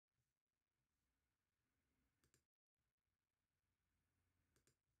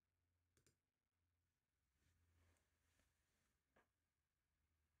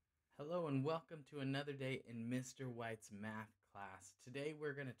Hello and welcome to another day in Mr. White's math class. Today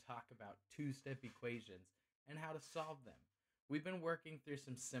we're going to talk about two-step equations and how to solve them. We've been working through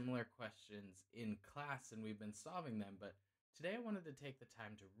some similar questions in class and we've been solving them, but today I wanted to take the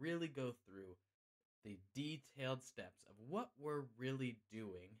time to really go through the detailed steps of what we're really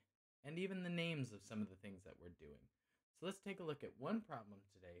doing and even the names of some of the things that we're doing. So let's take a look at one problem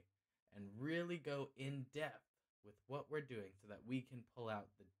today and really go in depth with what we're doing so that we can pull out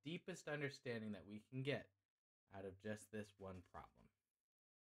the deepest understanding that we can get out of just this one problem.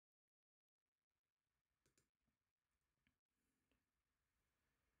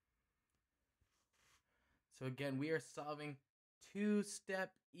 So again, we are solving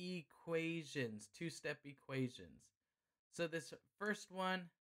two-step equations. So this first one,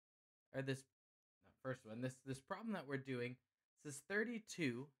 or this, not first one, this problem that we're doing says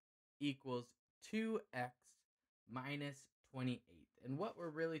 32 equals 2x minus 28. And what we're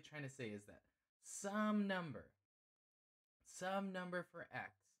really trying to say is that some number for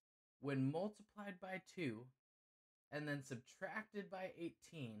x, when multiplied by 2 and then subtracted by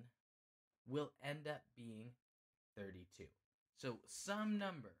 18, will end up being 32. So some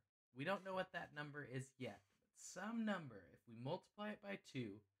number, we don't know what that number is yet, but some number, if we multiply it by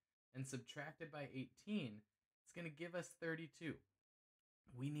 2 and subtract it by 18, it's going to give us 32.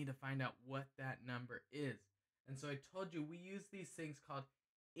 We need to find out what that number is. And so I told you we use these things called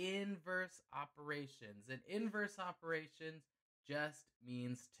inverse operations. And inverse operations just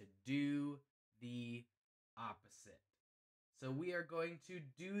means to do the opposite. So we are going to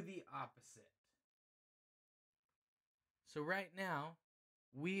do the opposite. So right now,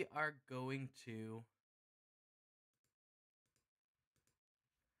 we are going to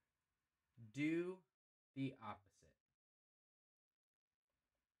do the opposite.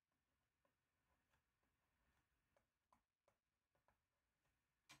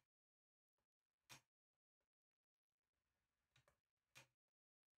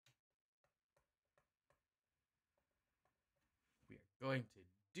 We are going to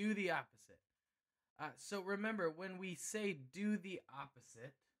do the opposite. So remember, when we say do the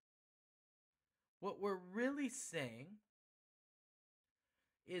opposite, what we're really saying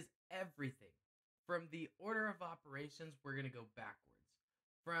is everything. From the order of operations, we're going to go backwards.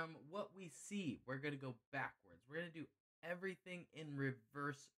 From what we see, we're going to go backwards. We're going to do everything in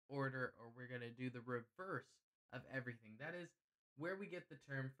reverse order, or we're going to do the reverse of everything. That is where we get the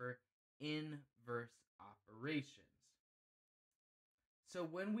term for inverse operations. So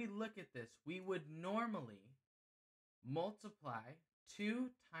when we look at this, we would normally multiply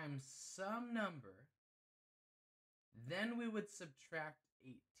 2 times some number, then we would subtract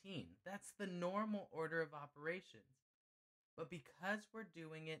 18. That's the normal order of operations. But because we're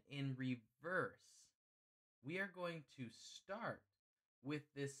doing it in reverse, we are going to start with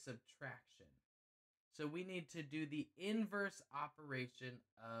this subtraction. So we need to do the inverse operation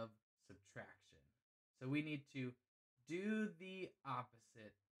of subtraction. So we need to do the opposite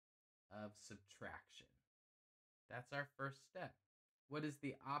of subtraction. That's our first step. What is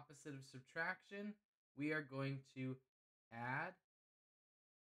the opposite of subtraction? We are going to add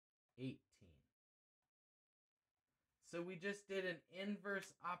 18. So we just did an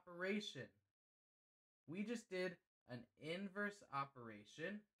inverse operation. We just did an inverse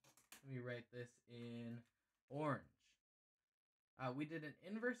operation. Let me write this in orange. We did an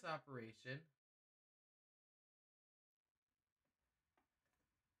inverse operation.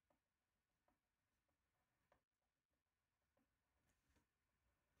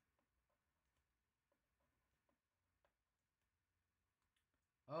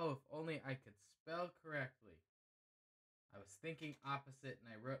 Oh, if only I could spell correctly. I was thinking opposite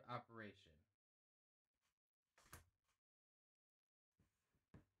and I wrote operation.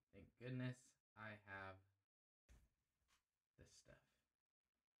 Thank goodness I have this stuff.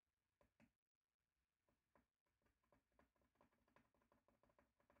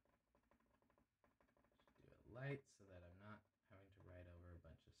 Just do it light so that I'm not having to write over a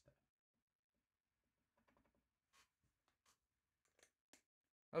bunch of stuff.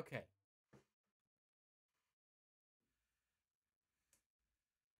 Okay.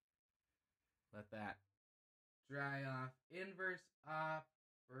 Let that dry off. Inverse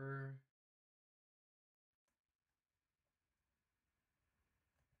operation.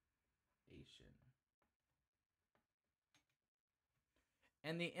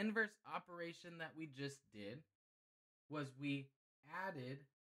 And the inverse operation that we just did was we add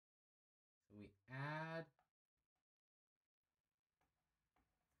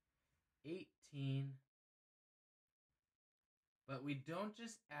 18, but we don't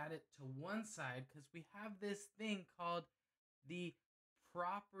just add it to one side because we have this thing called the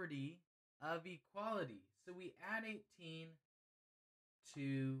property of equality. So we add 18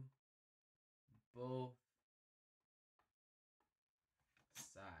 to both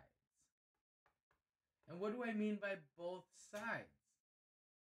sides. And what do I mean by both sides?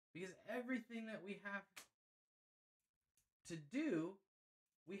 Because everything that we have to do,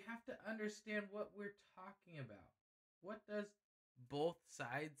 we have to understand what we're talking about. What does both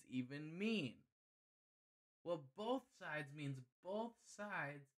sides even mean? Well, both sides means both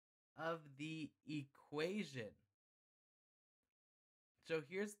sides of the equation. So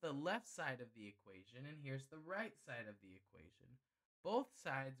here's the left side of the equation, and here's the right side of the equation. Both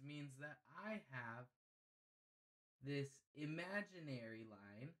sides means that I have this imaginary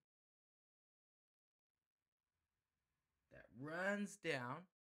line that runs down,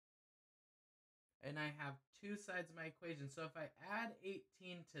 and I have two sides of my equation. So if I add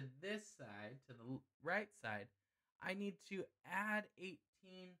 18 to this side, to the right side, I need to add 18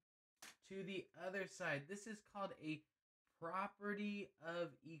 to the other side. This is called a property of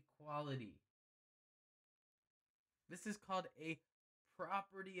equality. This is called a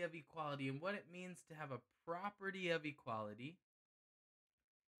property of equality. And what it means to have a property of equality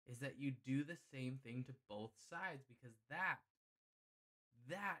is that you do the same thing to both sides, because that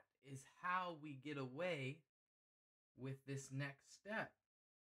is how we get away with this next step.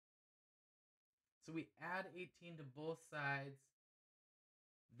 So we add 18 to both sides.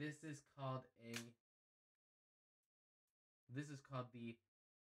 This is called the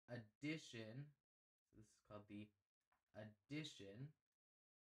addition. So this is called the addition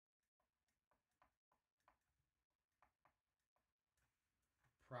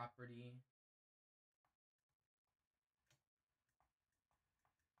property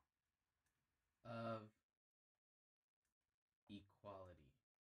of equality.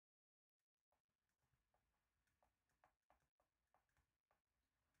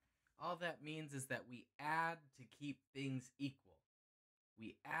 All that means is that we add to keep things equal.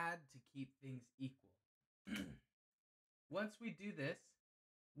 We add to keep things equal. Once we do this,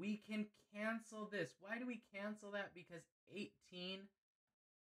 we can cancel this. Why do we cancel that? Because 18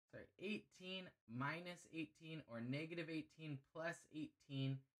 minus 18 or negative 18 plus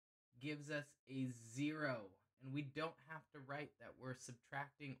 18 gives us a 0. And we don't have to write that we're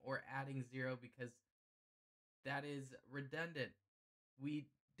subtracting or adding 0, because that is redundant. We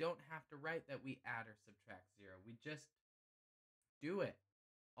don't have to write that we add or subtract 0. We just do it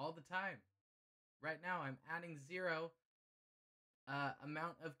all the time. Right now, I'm adding 0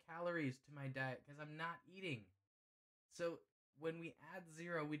 amount of calories to my diet because I'm not eating. So when we add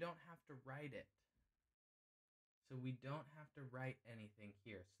 0, we don't have to write it. So we don't have to write anything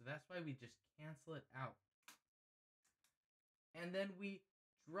here. So that's why we just cancel it out. And then we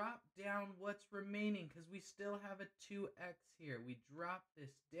drop down what's remaining, because we still have a 2x here. We drop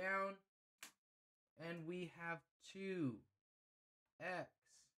this down, and we have 2x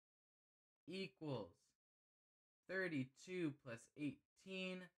equals 32 plus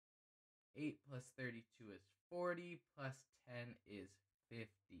 18. 8 plus 32 is 40, plus 10 is 50.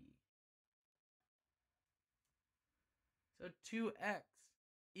 So 2x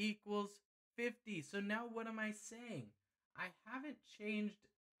equals 50. So now what am I saying? I haven't changed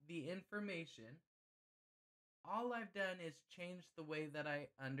the information. All I've done is change the way that I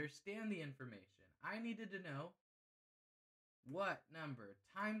understand the information. I needed to know what number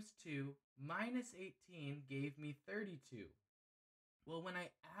times 2 minus 18 gave me 32. Well, when I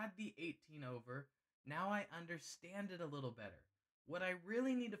add the 18 over, now I understand it a little better. What I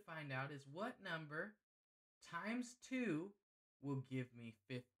really need to find out is what number times 2 will give me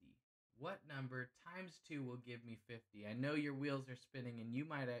 50. What number times 2 will give me 50? I know your wheels are spinning and you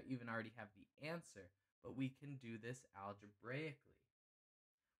might even already have the answer, but we can do this algebraically.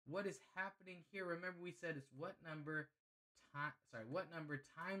 What is happening here? Remember, we said it's what number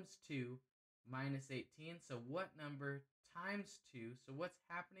times 2 minus 18. So what number times 2? So what's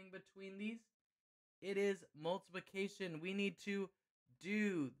happening between these? It is multiplication. We need to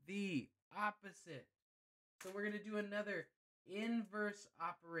do the opposite. So we're going to do another inverse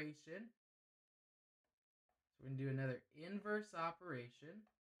operation. So we're going to do another inverse operation.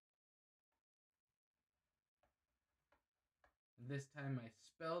 This time I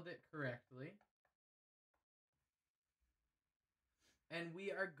spelled it correctly. And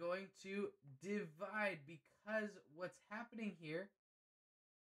we are going to divide, because what's happening here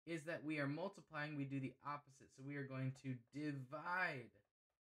is that we are multiplying. We do the opposite. So we are going to divide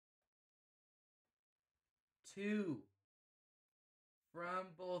 2 from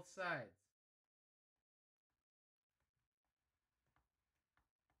both sides.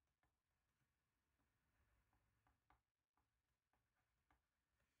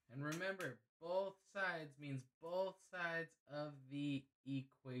 And remember, both sides means both sides of the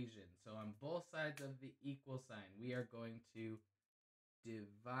equation. So on both sides of the equal sign, we are going to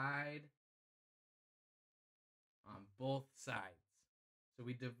divide on both sides. So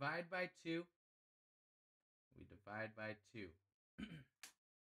we divide by 2. We divide by 2.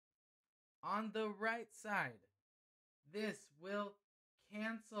 On the right side, this will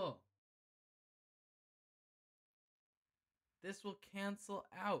cancel. This will cancel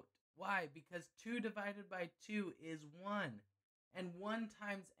out. Why? Because 2 divided by 2 is 1. And 1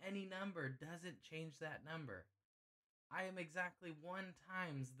 times any number doesn't change that number. I am exactly 1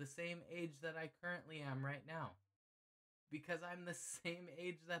 times the same age that I currently am right now. Because I'm the same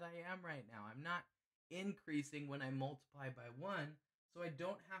age that I am right now. I'm not increasing when I multiply by 1, so I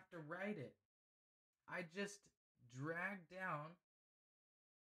don't have to write it. I just drag down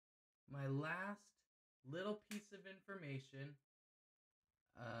my last little piece of information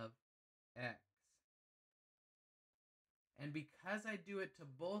of x. And because I do it to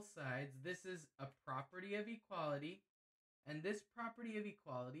both sides, this is a property of equality. And this property of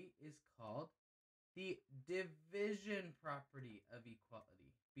equality is called the division property of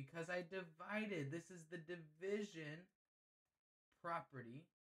equality. Because I divided, this is the division property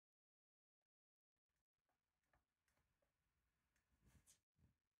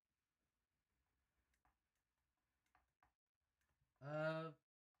of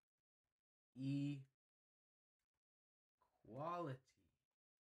equality.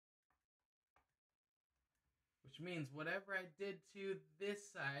 Which means whatever I did to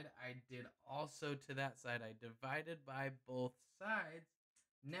this side, I did also to that side. I divided by both sides.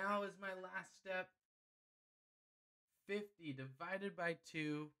 Now is my last step. 50 divided by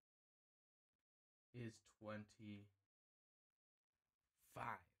 2 is 25.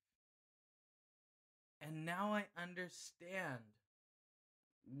 And now I understand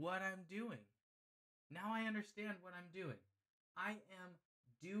what I'm doing. Now I understand what I'm doing. I am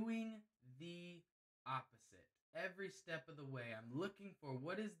doing the opposite. Every step of the way, I'm looking for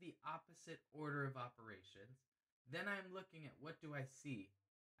what is the opposite order of operations. Then I'm looking at what do I see.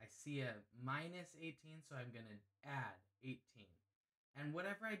 I see a minus 18, so I'm going to add 18. And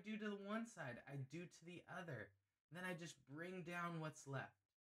whatever I do to the one side, I do to the other. Then I just bring down what's left.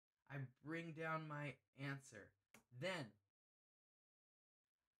 I bring down my answer. Then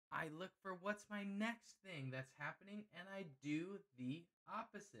I look for what's my next thing that's happening, and I do the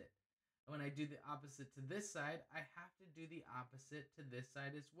opposite. When I do the opposite to this side, I have to do the opposite to this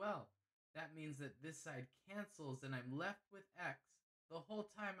side as well. That means that this side cancels, and I'm left with x. The whole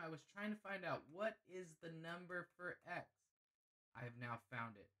time I was trying to find out what is the number for x. I have now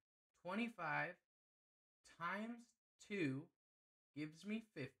found it. 25 times 2 gives me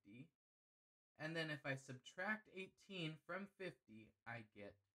 50. And then if I subtract 18 from 50, I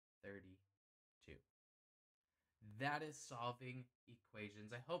get 32. That is solving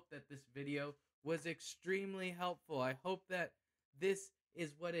equations. I hope that this video was extremely helpful. I hope that this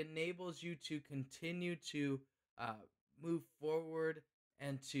is what enables you to continue to move forward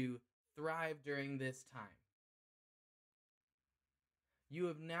and to thrive during this time. You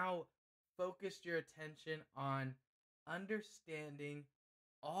have now focused your attention on understanding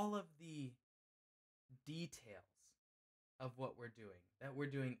all of the details of what we're doing. That we're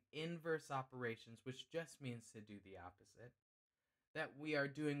doing inverse operations, which just means to do the opposite. That we are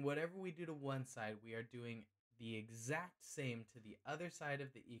doing whatever we do to one side, we are doing the exact same to the other side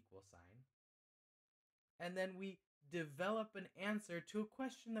of the equal sign. And then we develop an answer to a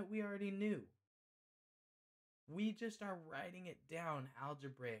question that we already knew. We just are writing it down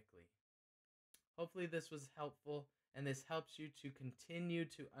algebraically. Hopefully this was helpful, and this helps you to continue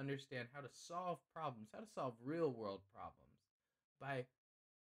to understand how to solve problems, how to solve real-world problems by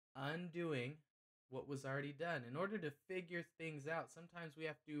undoing what was already done. In order to figure things out, sometimes we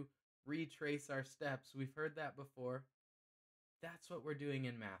have to retrace our steps. We've heard that before. That's what we're doing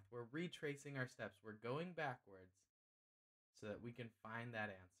in math. We're retracing our steps. We're going backwards so that we can find that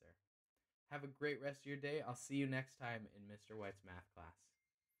answer. Have a great rest of your day. I'll see you next time in Mr. White's math class.